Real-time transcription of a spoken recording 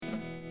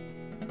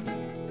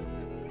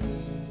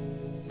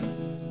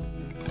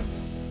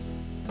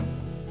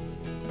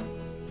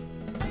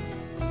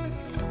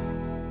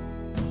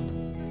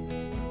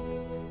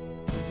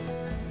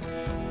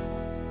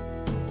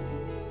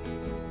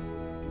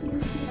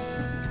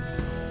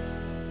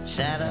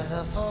Shadows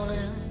are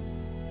falling,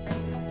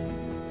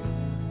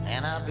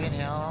 and I've been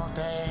here all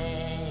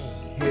day.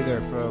 Hey there,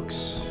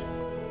 folks.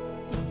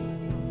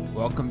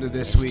 Welcome to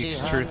this It's week's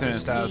too hot Truth in to a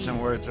Thousand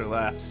sleep. Words or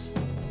Less.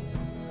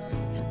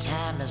 And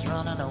time is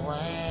running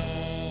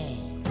away.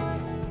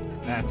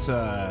 That's,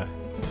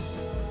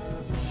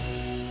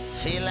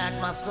 Feel like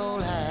my soul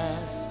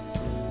has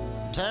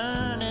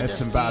turned into That's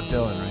some Bob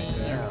steel. Dylan right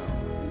there.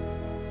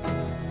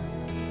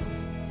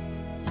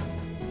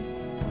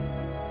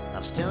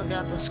 I've still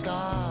got the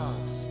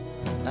scars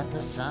that the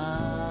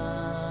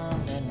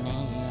sun didn't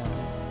heal.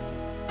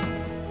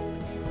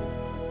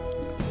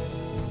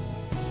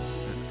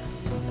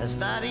 There's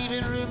not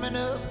even room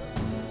enough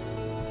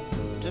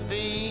to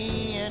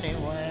be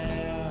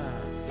anywhere.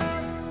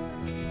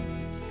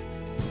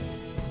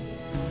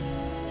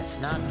 It's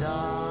not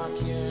dark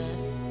yet,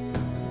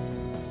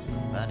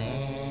 but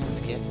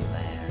it's getting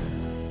there.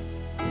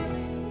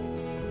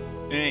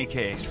 In any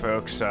case,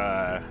 folks,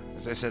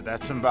 as I said,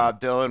 that's some Bob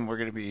Dylan. We're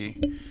going to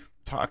be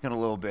talking a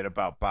little bit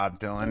about Bob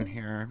Dylan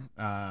here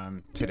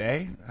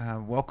today.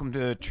 Welcome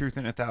to Truth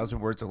in a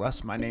Thousand Words or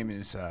Less. My name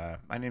is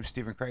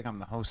Stephen Craig. I'm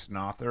the host and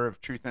author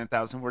of Truth in a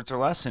Thousand Words or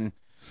Less. And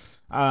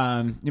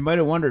you might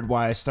have wondered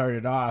why I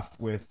started off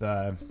with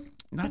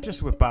not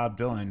just with Bob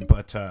Dylan,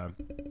 but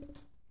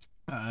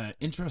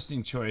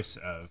interesting choice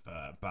of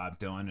Bob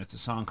Dylan. It's a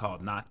song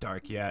called Not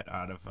Dark Yet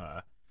out of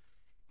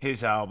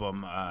his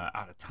album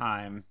Out of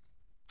Time,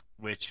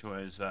 which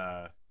was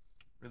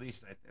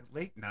released at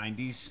late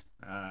 90s.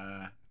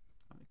 Let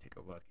me take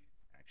a look,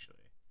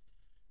 actually.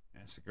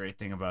 That's the great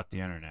thing about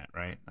the internet,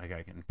 right? Like,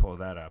 I can pull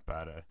that up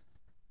out of...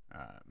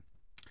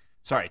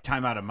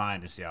 Time Out of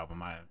Mind is the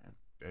album. I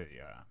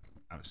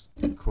was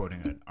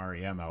quoting an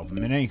REM album.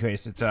 In any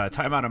case, it's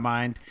Time Out of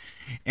Mind,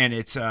 and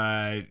it's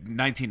a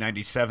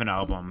 1997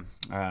 album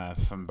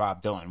from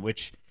Bob Dylan,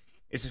 which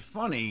is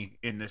funny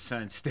in the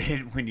sense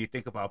that when you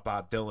think about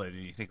Bob Dylan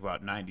and you think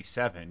about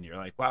 97, you're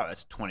like, wow,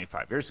 that's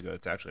 25 years ago.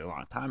 It's actually a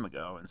long time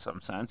ago in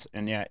some sense.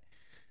 And yet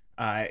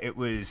it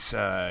was,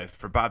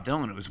 for Bob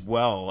Dylan, it was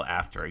well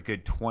after a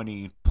good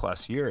 20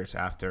 plus years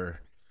after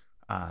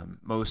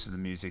most of the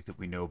music that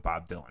we know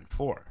Bob Dylan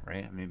for,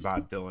 right? I mean,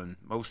 Bob Dylan,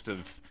 most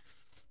of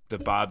the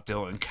Bob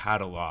Dylan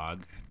catalog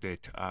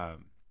that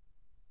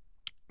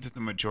the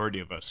majority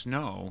of us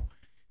know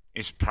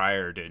is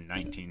prior to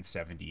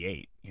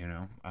 1978, you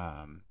know?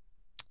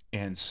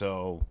 And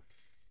so,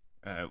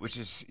 which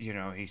is, you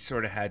know, he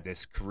sort of had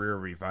this career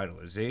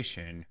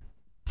revitalization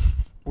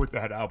with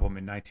that album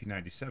in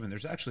 1997.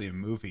 There's actually a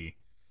movie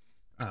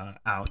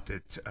out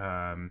that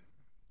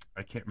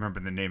I can't remember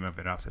the name of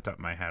it off the top of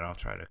my head. I'll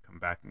try to come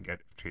back and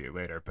get it to you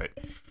later. But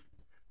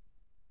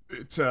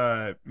it's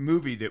a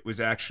movie that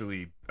was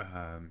actually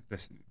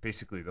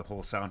basically the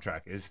whole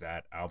soundtrack is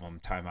that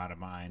album, Time Out of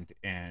Mind,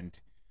 and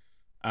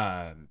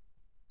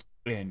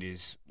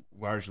is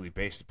largely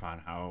based upon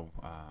how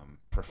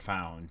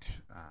profound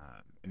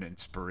an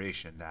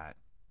inspiration that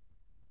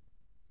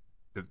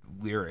the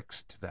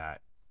lyrics to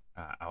that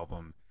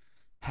album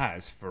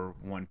has for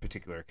one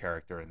particular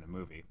character in the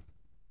movie.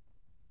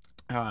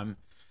 And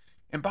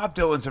Bob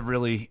Dylan's a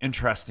really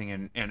interesting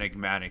and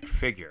enigmatic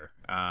figure.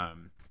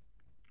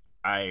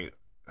 I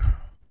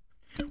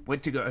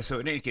went to go. So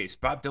in any case,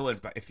 Bob Dylan,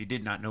 if you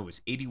did not know,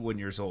 was 81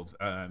 years old.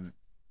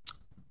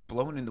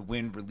 Blowing in the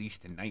Wind,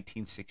 released in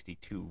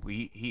 1962.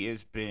 He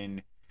has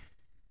been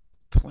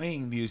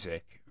playing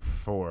music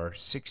for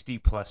 60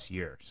 plus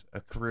years, a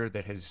career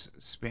that has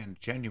spanned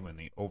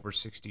genuinely over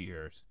 60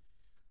 years.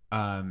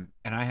 And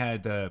I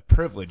had the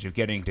privilege of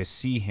getting to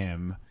see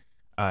him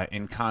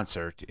in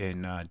concert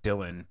in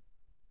Dillon,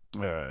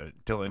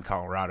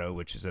 Colorado,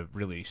 which is a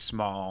really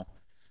small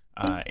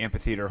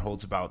amphitheater,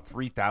 holds about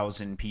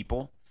 3,000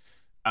 people.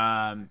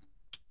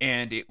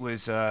 And it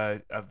was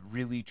a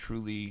really,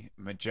 truly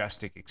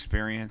majestic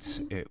experience.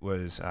 It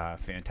was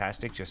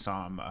fantastic. Just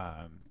saw him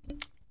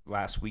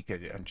last week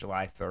on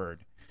July 3rd.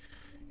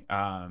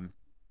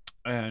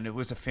 And it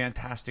was a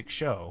fantastic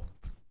show.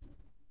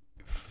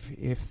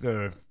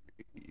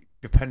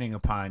 Depending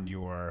upon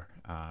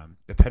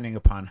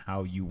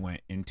how you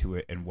went into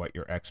it and what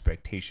your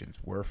expectations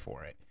were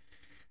for it.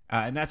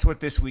 And that's what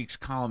this week's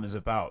column is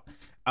about.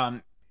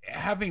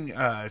 Having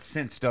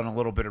since done a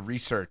little bit of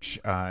research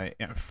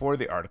for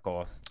the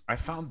article, I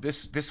found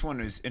this one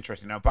is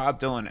interesting. Now,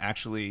 Bob Dylan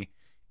actually,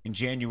 in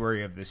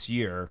January of this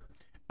year,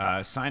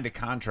 signed a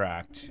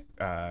contract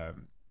for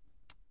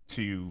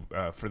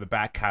the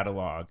back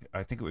catalog.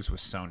 I think it was with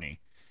Sony.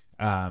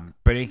 But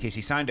in any case,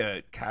 he signed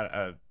a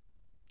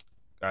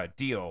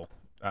deal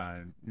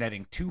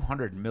netting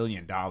 $200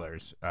 million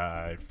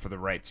for the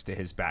rights to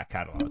his back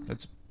catalog.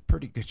 That's a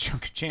pretty good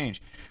chunk of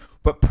change.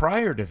 But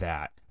prior to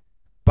that,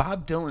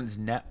 Bob Dylan's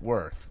net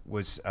worth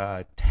was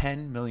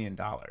 $10 million,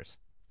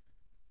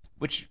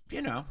 which,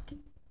 you know,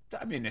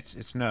 I mean,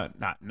 it's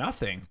not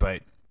nothing,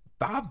 but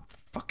Bob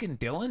fucking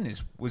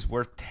Dylan was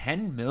worth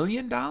 $10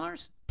 million? $10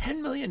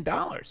 million.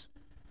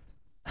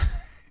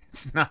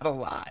 It's not a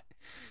lot.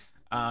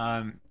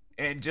 And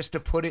just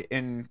to put it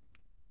in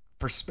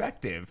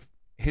perspective,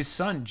 his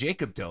son,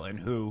 Jacob Dylan,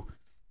 who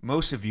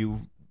most of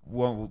you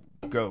will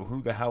go,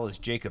 who the hell is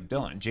Jakob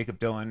Dylan? Jakob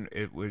Dylan,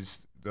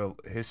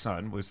 his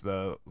son was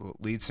the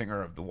lead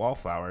singer of the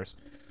Wallflowers.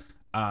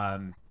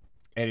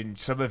 And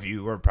some of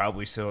you are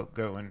probably still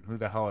going, who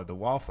the hell are the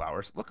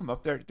Wallflowers? Look them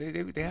up there.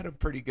 They had a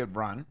pretty good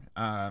run.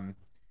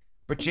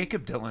 But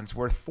Jakob Dylan's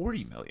worth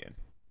 $40 million.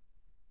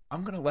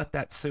 I'm going to let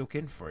that soak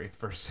in for you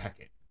for a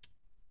second.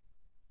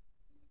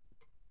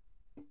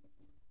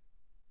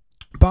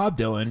 Bob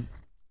Dylan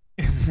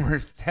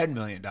worth $10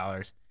 million.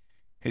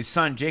 His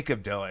son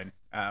Jakob Dylan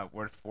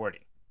worth 40.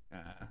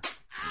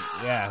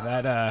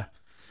 Yeah,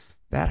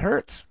 that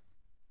hurts.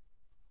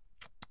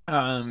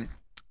 And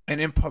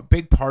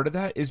big part of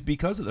that is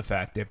because of the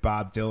fact that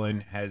Bob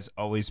Dylan has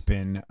always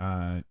been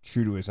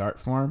true to his art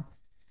form.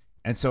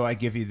 And so I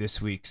give you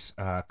this week's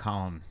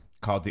column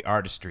called The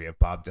Artistry of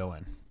Bob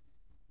Dylan.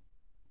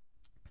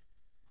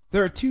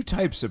 There are two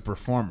types of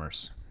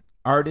performers,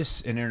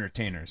 artists and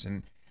entertainers,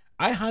 and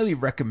I highly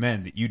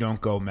recommend that you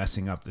don't go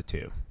messing up the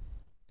two.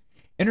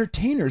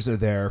 Entertainers are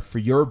there for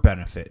your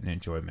benefit and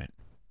enjoyment.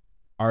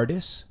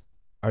 Artists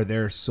are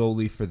there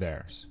solely for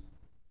theirs.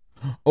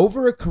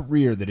 Over a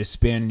career that has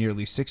spanned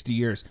nearly 60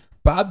 years,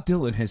 Bob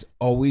Dylan has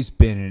always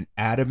been an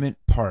adamant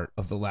part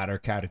of the latter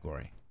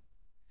category.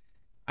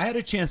 I had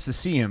a chance to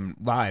see him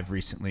live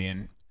recently,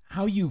 and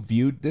how you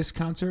viewed this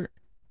concert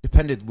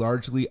depended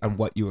largely on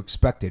what you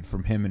expected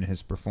from him and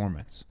his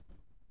performance.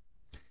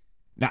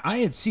 Now, I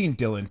had seen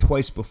Dylan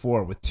twice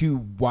before with two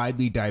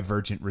widely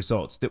divergent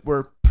results that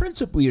were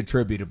principally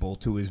attributable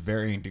to his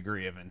varying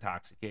degree of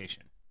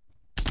intoxication.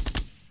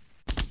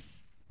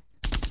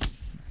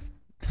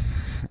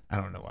 I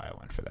don't know why I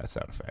went for that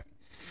sound effect.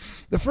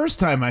 The first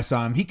time I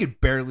saw him, he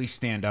could barely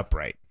stand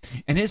upright,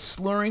 and his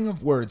slurring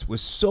of words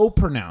was so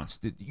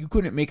pronounced that you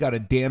couldn't make out a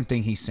damn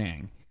thing he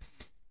sang,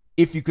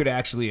 if you could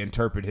actually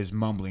interpret his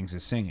mumblings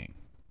as singing.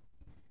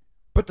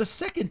 But the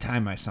second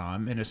time I saw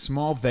him in a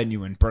small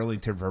venue in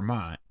Burlington,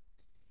 Vermont,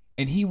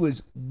 and he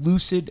was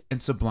lucid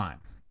and sublime.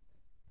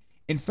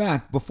 In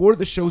fact, before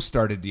the show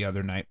started the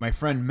other night, my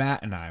friend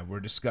Matt and I were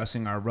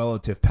discussing our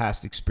relative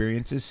past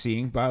experiences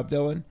seeing Bob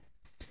Dylan,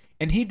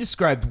 and he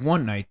described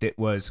one night that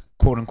was,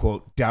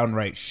 quote-unquote,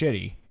 downright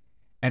shitty,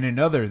 and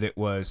another that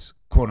was,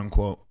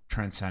 quote-unquote,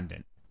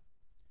 transcendent.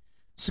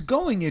 So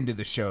going into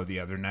the show the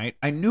other night,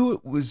 I knew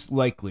it was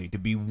likely to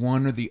be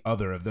one or the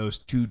other of those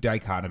two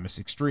dichotomous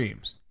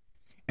extremes,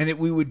 and that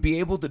we would be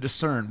able to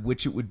discern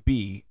which it would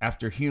be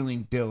after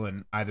hearing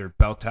Dylan either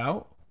belt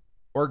out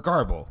or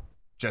garble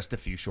just a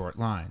few short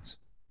lines.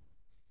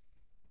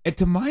 And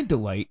to my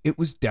delight, it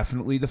was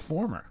definitely the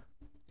former.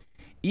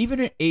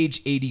 Even at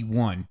age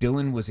 81,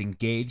 Dylan was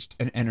engaged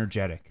and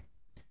energetic,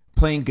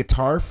 playing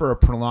guitar for a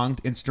prolonged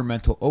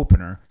instrumental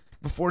opener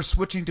before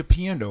switching to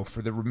piano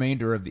for the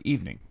remainder of the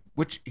evening,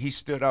 which he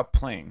stood up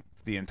playing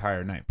the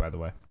entire night, by the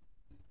way.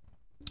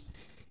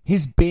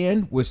 His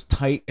band was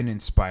tight and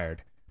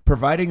inspired,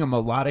 providing a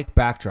melodic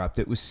backdrop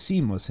that was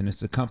seamless in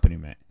its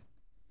accompaniment.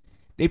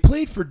 They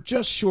played for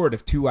just short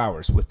of 2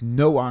 hours with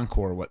no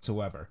encore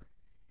whatsoever.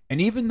 And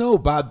even though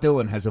Bob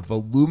Dylan has a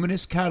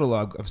voluminous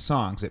catalog of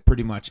songs that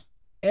pretty much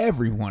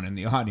everyone in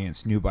the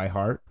audience knew by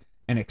heart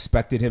and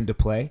expected him to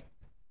play,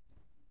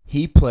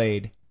 he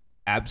played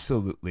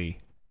absolutely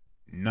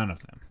none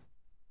of them.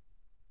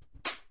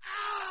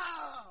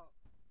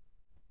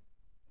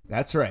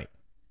 That's right.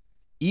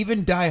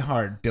 Even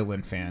die-hard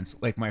Dylan fans,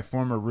 like my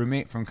former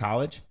roommate from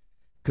college,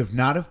 could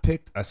not have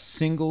picked a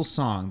single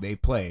song they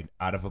played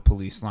out of a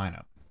Police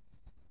lineup.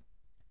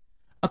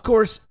 Of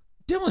course,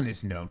 Dylan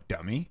is no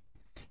dummy.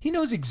 He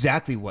knows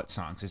exactly what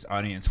songs his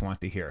audience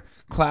want to hear.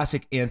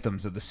 Classic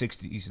anthems of the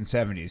 60s and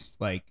 70s,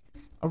 like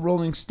A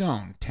Rolling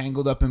Stone,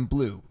 Tangled Up in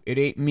Blue, It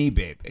Ain't Me,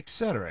 Babe,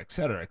 etc.,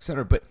 etc.,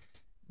 etc. But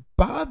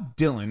Bob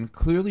Dylan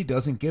clearly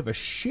doesn't give a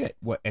shit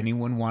what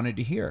anyone wanted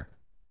to hear.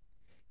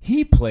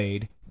 He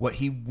played what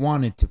he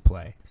wanted to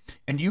play,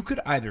 and you could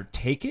either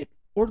take it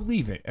or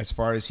leave it as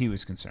far as he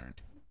was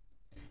concerned.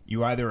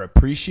 You either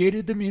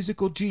appreciated the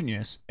musical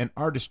genius and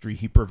artistry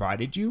he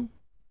provided you,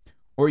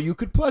 or you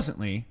could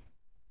pleasantly,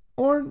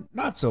 or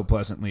not so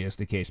pleasantly as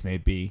the case may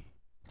be,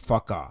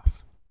 fuck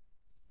off.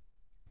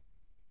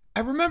 I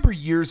remember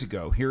years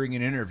ago hearing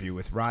an interview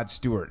with Rod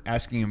Stewart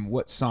asking him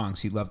what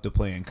songs he loved to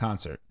play in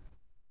concert.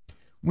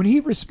 When he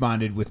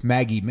responded with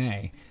Maggie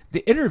May,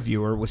 the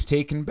interviewer was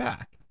taken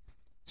back,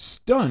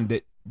 stunned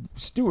that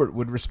Stewart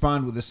would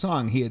respond with a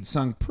song he had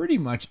sung pretty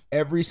much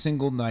every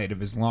single night of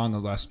his long,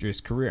 illustrious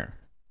career.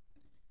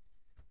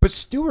 But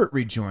Stewart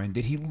rejoined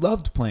that he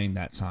loved playing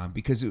that song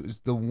because it was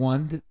the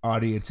one that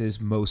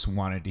audiences most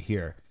wanted to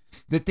hear,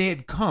 that they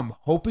had come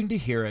hoping to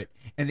hear it,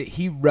 and that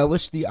he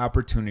relished the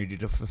opportunity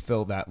to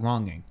fulfill that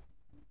longing.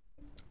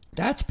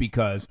 That's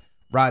because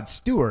Rod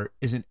Stewart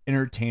is an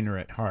entertainer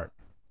at heart.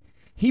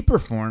 He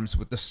performs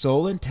with the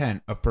sole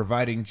intent of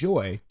providing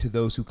joy to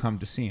those who come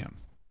to see him.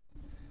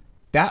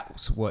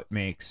 That's what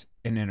makes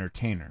an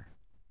entertainer.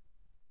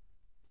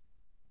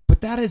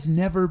 But that has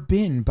never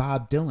been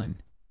Bob Dylan.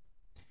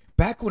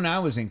 Back when I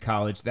was in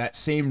college, that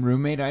same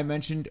roommate I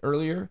mentioned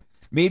earlier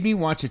made me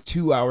watch a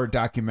 2-hour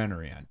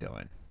documentary on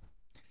Dylan.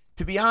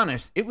 To be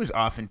honest, it was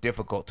often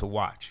difficult to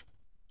watch.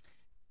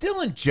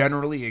 Dylan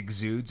generally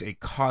exudes a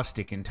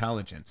caustic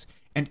intelligence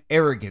and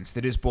arrogance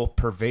that is both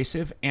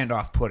pervasive and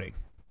off-putting.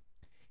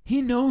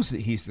 He knows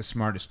that he's the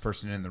smartest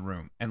person in the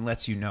room and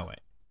lets you know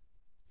it.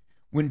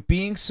 When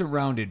being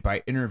surrounded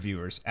by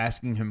interviewers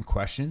asking him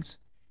questions,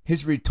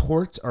 his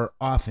retorts are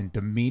often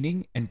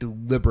demeaning and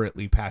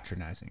deliberately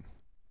patronizing.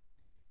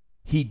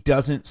 He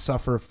doesn't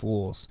suffer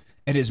fools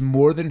and is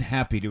more than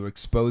happy to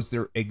expose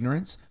their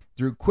ignorance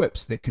through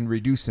quips that can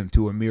reduce them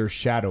to a mere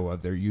shadow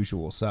of their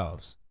usual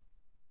selves.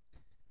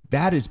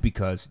 That is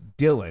because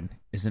Dylan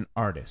is an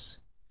artist,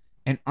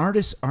 and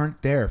artists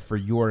aren't there for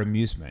your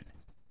amusement.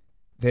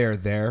 They are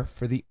there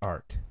for the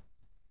art,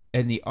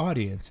 and the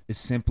audience is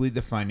simply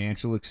the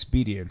financial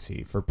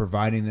expediency for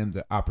providing them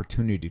the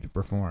opportunity to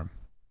perform.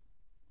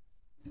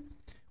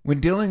 When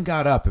Dylan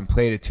got up and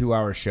played a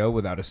 2-hour show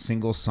without a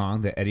single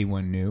song that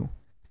anyone knew,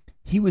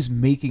 he was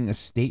making a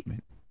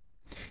statement.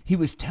 He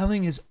was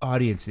telling his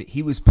audience that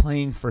he was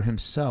playing for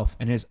himself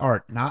and his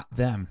art, not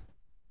them.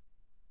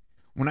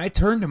 When I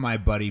turned to my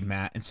buddy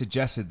Matt and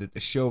suggested that the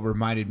show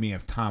reminded me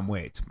of Tom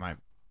Waits, my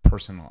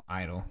personal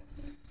idol,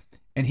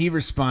 and he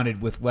responded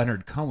with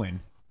Leonard Cohen,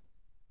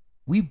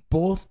 we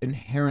both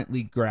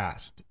inherently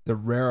grasped the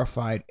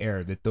rarefied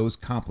air that those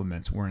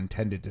compliments were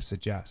intended to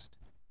suggest.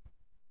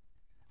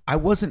 I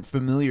wasn't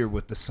familiar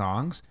with the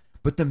songs,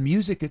 but the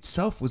music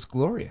itself was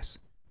glorious.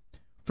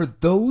 For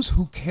those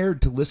who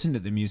cared to listen to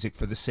the music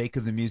for the sake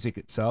of the music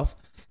itself,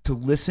 to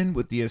listen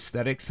with the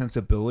aesthetic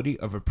sensibility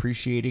of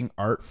appreciating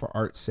art for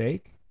art's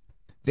sake,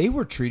 they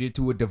were treated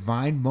to a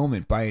divine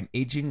moment by an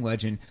aging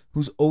legend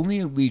whose only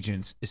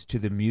allegiance is to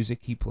the music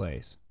he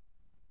plays.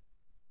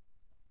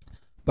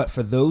 But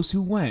for those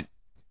who went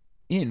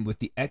in with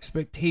the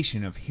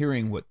expectation of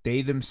hearing what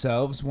they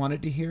themselves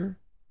wanted to hear,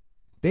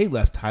 they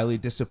left highly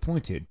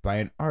disappointed by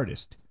an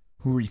artist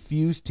who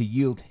refused to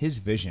yield his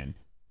vision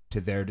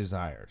to their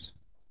desires.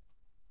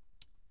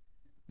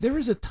 There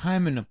is a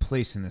time and a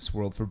place in this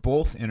world for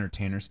both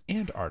entertainers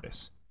and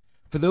artists,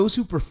 for those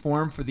who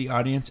perform for the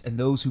audience and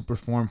those who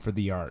perform for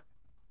the art.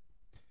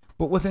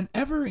 But with an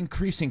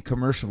ever-increasing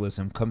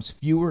commercialism comes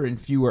fewer and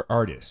fewer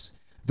artists,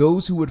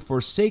 those who would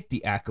forsake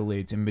the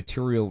accolades and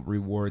material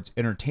rewards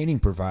entertaining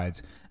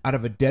provides out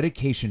of a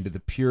dedication to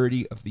the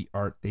purity of the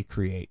art they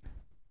create.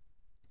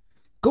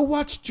 Go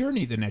watch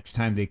Journey the next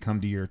time they come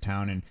to your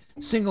town and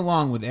sing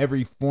along with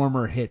every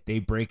former hit they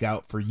break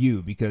out for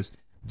you because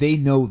they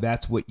know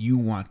that's what you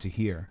want to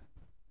hear.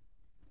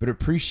 But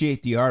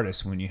appreciate the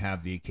artists when you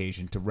have the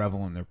occasion to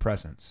revel in their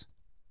presence.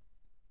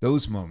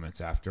 Those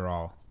moments, after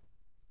all,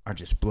 are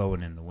just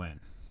blowing in the wind.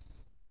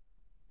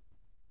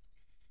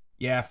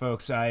 Yeah,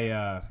 folks,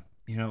 it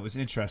was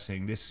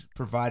interesting. This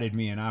provided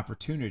me an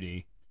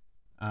opportunity.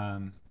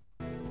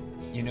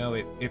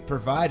 It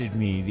provided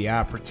me the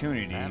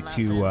opportunity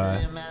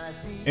to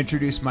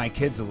introduce my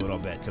kids a little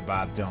bit to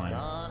Bob Dylan.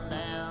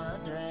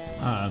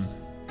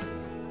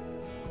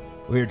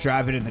 We were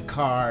driving in the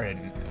car,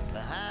 and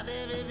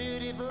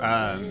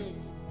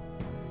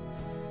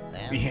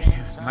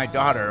my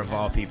daughter, of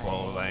all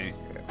people,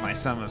 my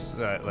son was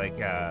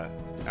I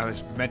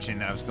was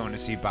mentioning I was going to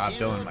see Bob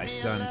Dylan. My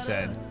son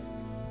said,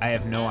 I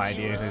have no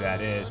idea who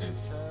that is. And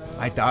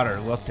my daughter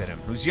looked at him,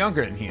 who's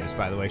younger than he is,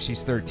 by the way.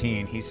 She's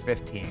 13, he's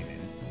 15. And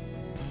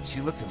she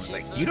looked at him and was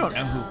like, you don't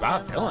know who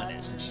Bob Dylan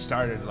is? And she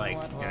started,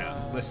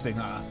 listing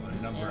off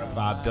a number of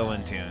Bob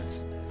Dylan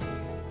tunes.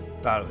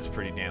 Thought it was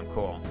pretty damn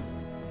cool.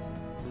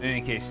 In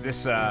any case,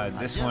 this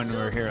one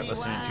we're here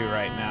listening to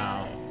right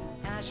now,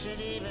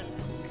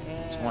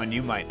 it's one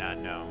you might not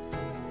know.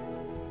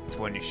 It's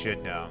one you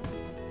should know.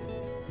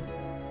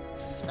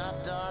 It's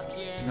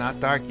not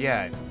dark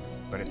yet,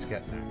 but it's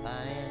getting there.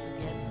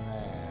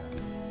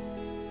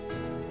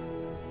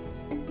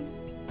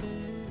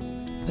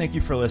 Thank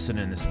you for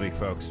listening this week,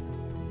 folks.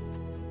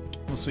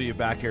 We'll see you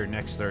back here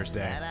next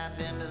Thursday.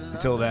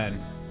 Until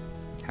then,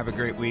 have a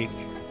great week.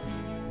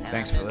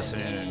 Thanks for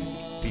listening, and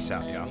peace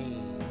out, y'all.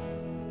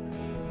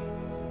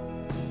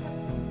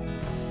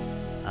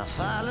 I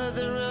followed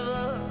the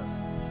river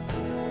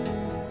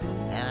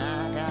and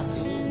I got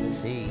to the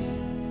sea.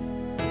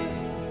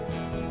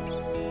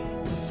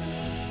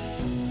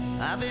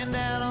 I've been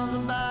down on the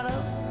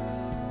bottom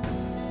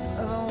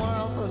of a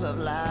world full of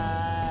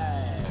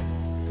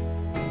lies.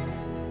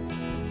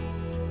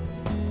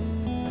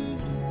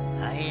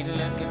 I ain't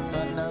looking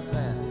for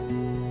nothing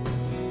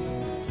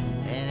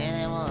in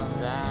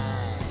anyone's eyes.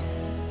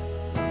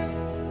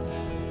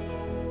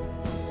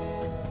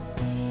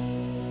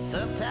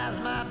 Sometimes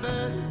my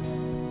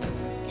burden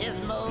is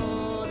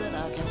more than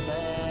I can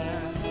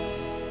bear.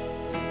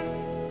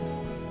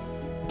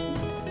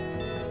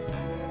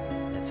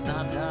 It's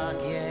not dark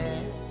yet,